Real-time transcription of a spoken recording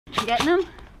You getting him?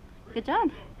 Good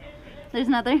job. There's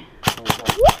another.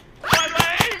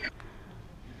 I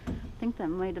think that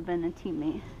might have been a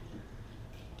teammate.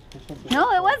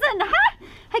 No, it wasn't. Ha!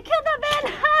 I killed that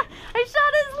man. Ha! I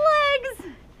shot his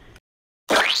legs.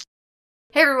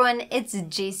 Hey everyone, it's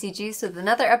JayceeJuice with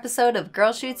another episode of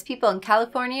Girl Shoots People in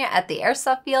California at the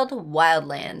Airsoft field,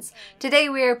 Wildlands. Today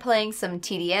we are playing some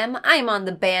TDM. I am on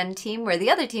the banned team where the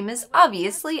other team is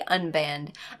obviously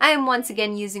unbanned. I am once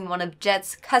again using one of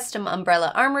Jet's custom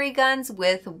umbrella armory guns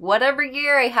with whatever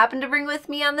gear I happen to bring with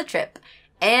me on the trip.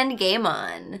 And game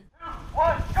on.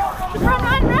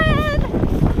 Run!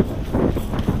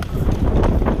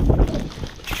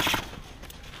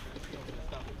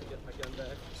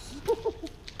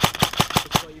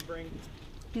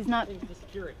 He's not. I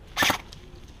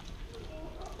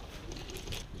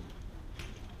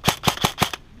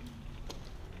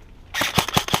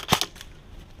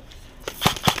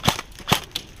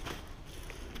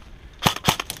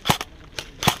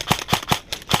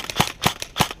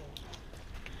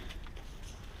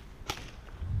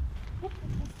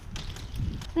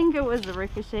think it was a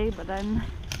ricochet, but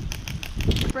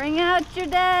bring out your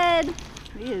dead.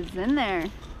 He is in there.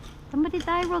 Somebody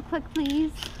die real quick,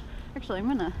 please. Actually, I'm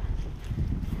gonna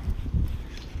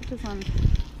put this on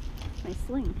my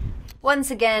sling. Once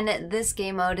again, this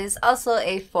game mode is also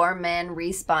a 4-man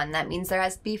respawn. That means there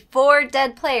has to be 4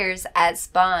 dead players at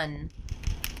spawn.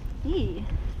 Hey.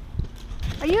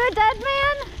 Are you a dead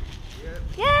man? Yep.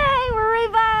 Yay, we're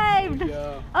revived!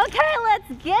 Okay, let's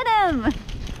get him!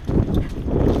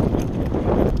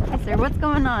 Hey sir, what's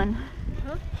going on?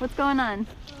 Huh? What's going on?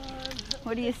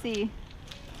 What do you see?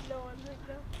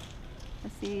 I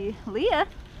see Leah.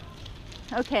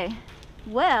 Okay,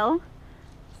 well,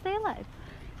 stay alive.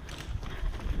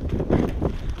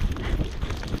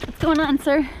 What's going on,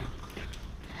 sir?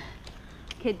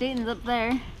 Okay, Dayton's up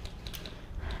there.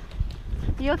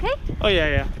 You okay? Oh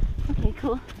yeah. Okay,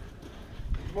 cool.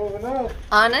 Moving up.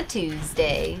 On a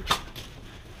Tuesday.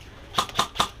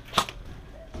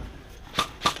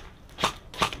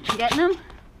 You getting him?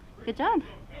 Good job.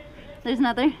 There's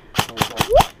another.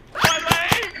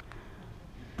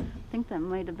 I think that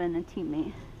might have been a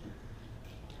teammate.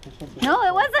 No,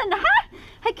 it wasn't. Ha!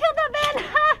 I killed that man.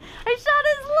 Ha! I shot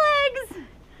his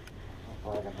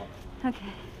legs.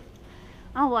 Okay.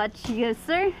 I'll watch you,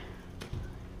 sir.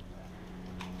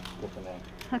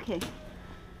 Okay.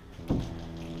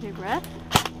 Your breath.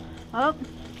 Oh,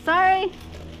 sorry.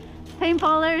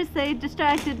 Paintballers, they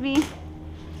distracted me.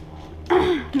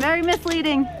 Very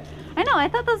misleading. I know, I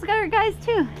thought those were guys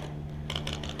too.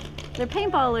 They're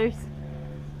paintballers.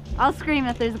 I'll scream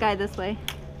if there's a guy this way.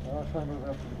 I'll try to move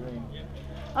up to the green.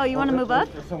 Oh, you want to move up?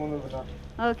 There's someone moving up.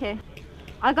 Okay.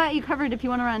 I got you covered if you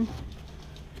want to run.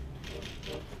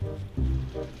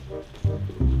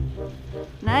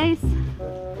 Nice.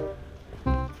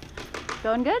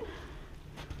 Going good?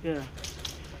 Yeah.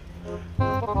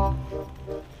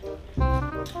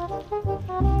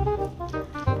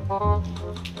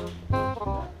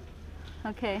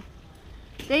 Okay.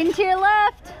 Dayton, to your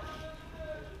left.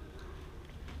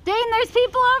 Dayton, there's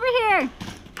people over here.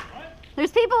 What?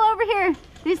 There's people over here.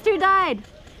 These 2 died.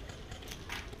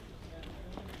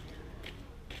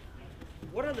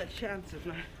 What are the chances,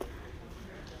 man?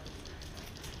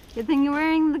 Good thing you're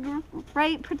wearing the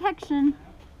right protection.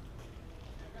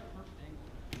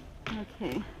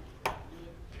 Okay.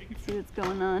 Let's see what's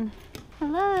going on.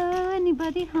 Hello,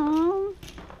 anybody home?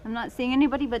 I'm not seeing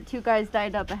anybody, but 2 guys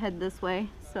died up ahead this way,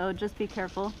 so just be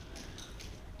careful.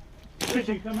 Where'd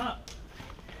you come up?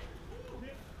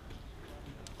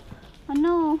 Oh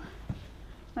no,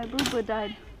 my boo-boo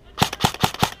died.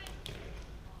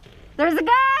 There's a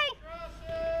guy!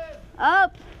 Oh,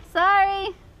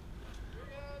 sorry.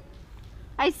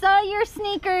 I saw your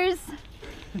sneakers.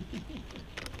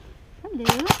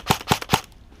 Hello.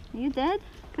 Are you dead?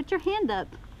 Put your hand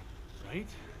up. Right?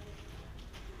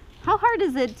 How hard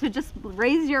is it to just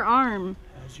raise your arm?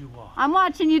 As you walk. I'm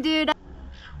watching you, dude.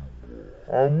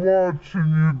 I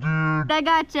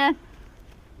gotcha.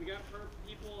 We got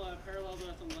people parallel to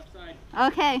us on the left side.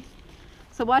 Okay.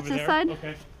 So watch Over this there? side.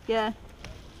 Okay. Yeah.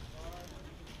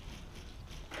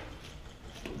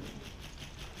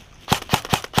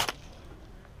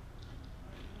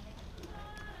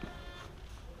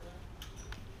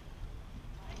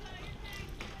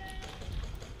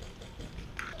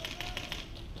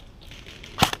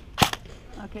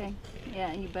 Okay.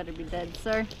 Yeah, you better be dead,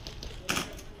 sir.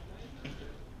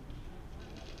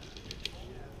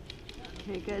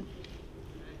 Okay, good.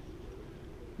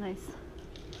 Nice.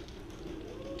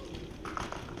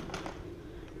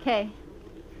 Okay.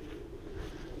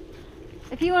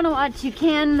 If you want to watch, you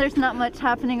can. There's not much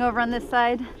happening over on this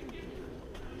side.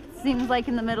 seems like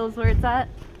in the middle is where it's at.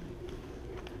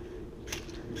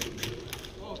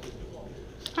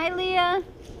 Hi, Leah.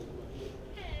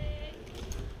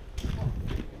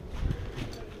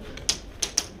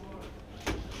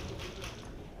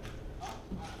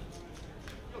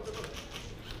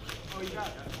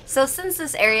 So since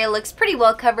this area looks pretty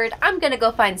well covered, I'm gonna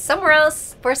go find somewhere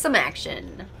else for some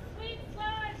action. Sweet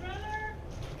slide, brother.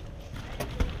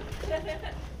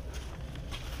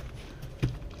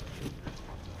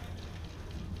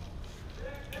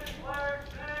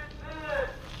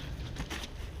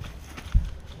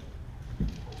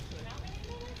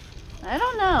 I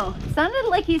don't know. Sounded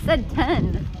like he said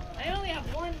 10. I only have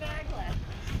one bag left.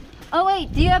 Oh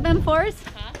wait, do you have M4s?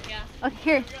 Huh? Yeah. Oh,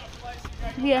 here.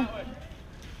 Yeah.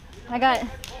 I got it.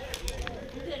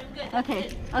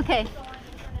 Okay, okay.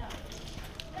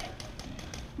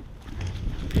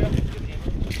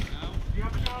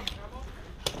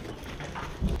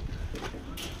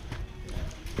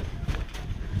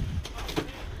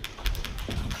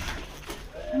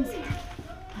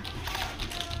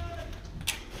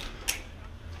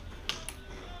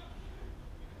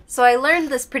 So I learned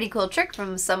this pretty cool trick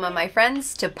from some of my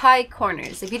friends to pie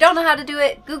corners. If you don't know how to do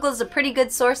it, Google's a pretty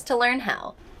good source to learn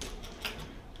how.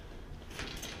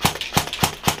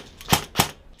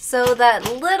 So that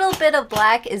little bit of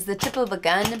black is the tip of a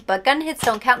gun, but gun hits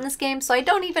don't count in this game, so I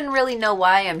don't even really know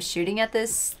why I'm shooting at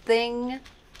this thing.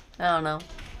 I don't know.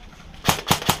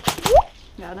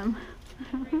 Got him.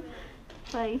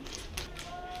 Bye.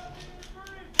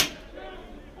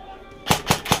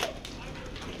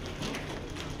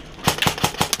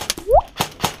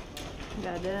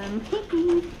 Got him.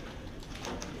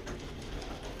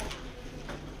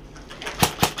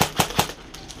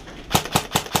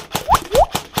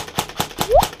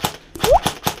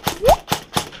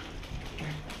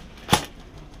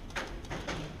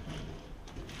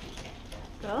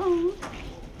 Go.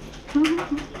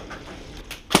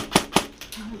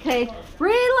 Okay,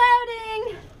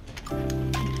 reloading.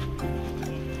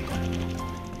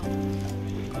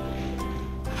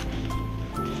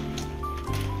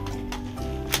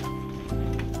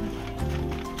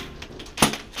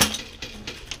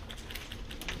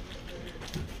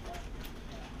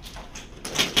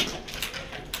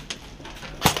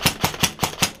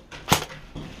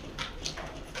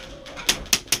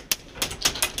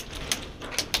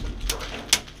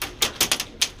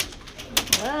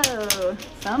 Whoa,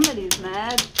 somebody's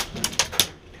mad.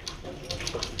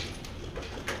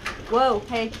 Whoa,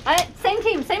 hey, same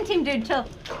team, dude, chill.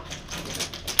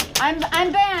 I'm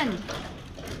banned.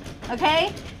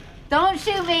 Okay? Don't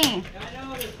shoot me. I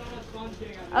know, there's so much fun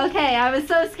shooting on me. Okay, I was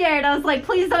so scared. I was like,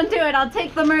 please don't do it. I'll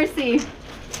take the mercy.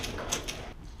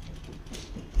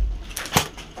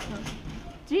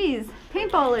 Jeez,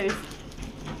 paintballers.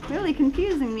 Really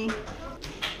confusing me.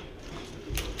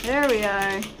 There we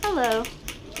are. Hello.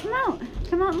 Come out.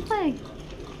 Come out and play.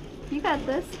 You got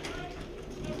this.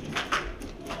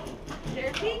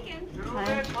 They're peeking.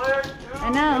 I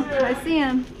know. I see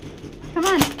him. Come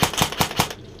on.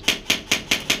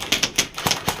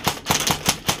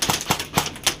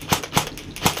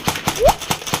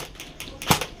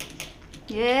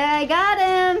 Yeah, I got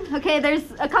him. Okay,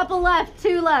 there's a couple left.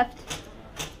 Two left.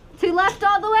 Two left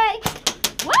all the way.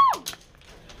 Woo!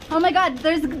 Oh my god,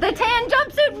 there's the tan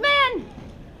jumpsuit man.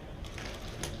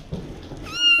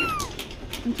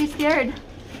 I'm too scared.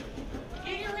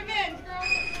 Get your revenge, girl.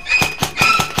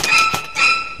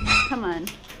 Come on.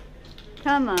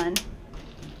 Come on.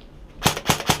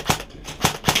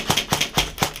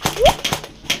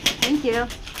 Thank you.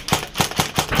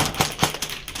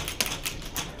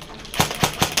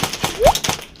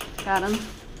 Got him.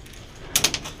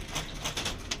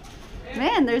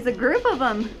 Man, there's a group of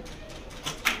them.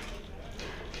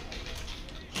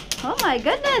 Oh my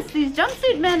goodness, these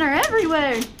jumpsuit men are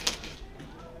everywhere.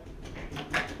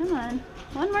 Come on,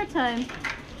 one more time.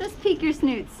 Just peek your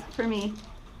snoots for me.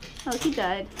 Oh, he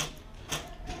died.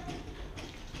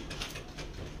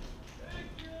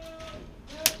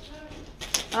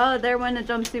 Oh, there went a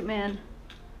jumpsuit man.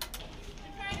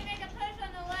 They're trying to make a push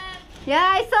on the left. Yeah,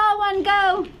 I saw one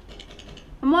go.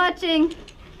 I'm watching.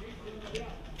 They're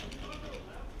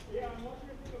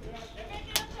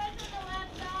making a push on the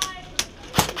left side.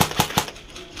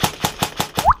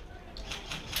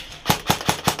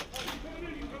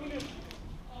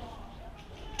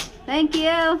 Thank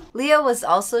you. Leah was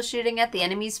also shooting at the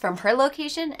enemies from her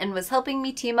location and was helping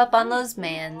me team up on those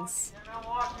mans.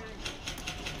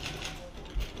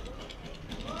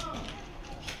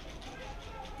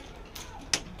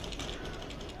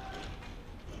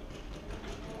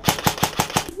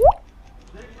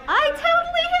 I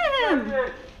totally hit him.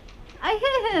 I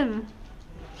hit him.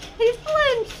 He's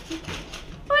flinched.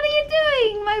 What are you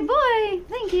doing, my boy?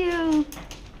 Thank you.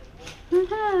 30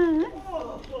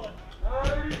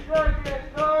 seconds,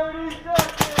 30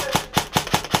 seconds.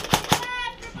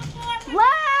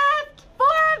 Left! 4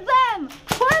 of them!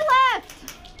 4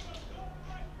 left!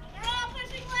 They're all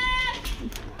pushing left.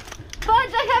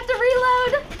 Fudge, I have to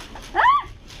reload! Ah!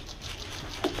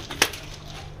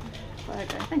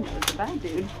 Fudge, I think that was a bad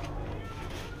dude.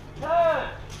 10,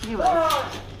 He was.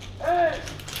 9, 8,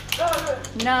 7,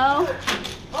 No.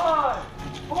 5,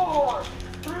 4,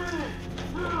 3,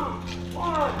 2,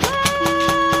 1.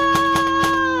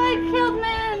 I killed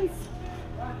Mins!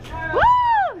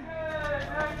 Woo!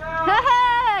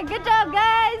 Haha! Good job,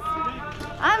 guys!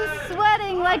 I'm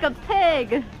sweating like a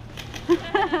pig.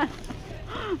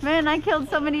 Man, I killed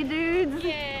so many dudes.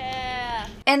 Yeah.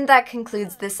 And that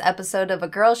concludes this episode of A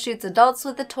Girl Shoots Adults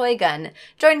with a Toy Gun.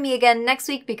 Join me again next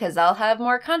week because I'll have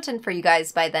more content for you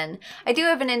guys by then. I do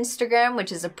have an Instagram,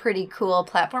 which is a pretty cool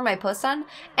platform I post on.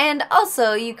 And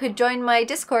also, you could join my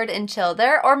Discord and chill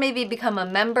there, or maybe become a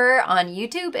member on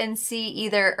YouTube and see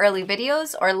either early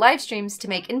videos or live streams to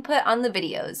make input on the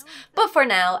videos. But for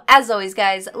now, as always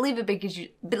guys, leave a big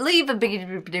huge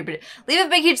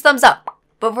thumbs up.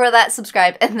 Before that,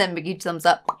 subscribe and then big huge thumbs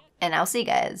up. And I'll see you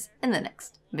guys in the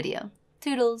next video.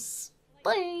 Toodles.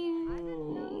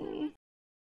 Bye.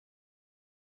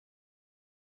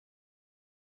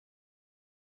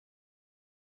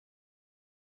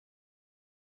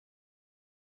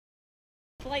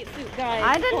 Flight suit guy.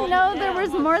 I didn't know there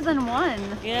was more than one.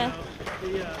 Yeah.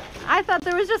 I thought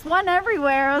there was just one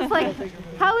everywhere. I was like,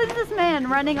 how is this man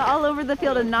running all over the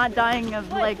field and not dying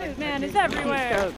of like Man, it's everywhere. heat stroke?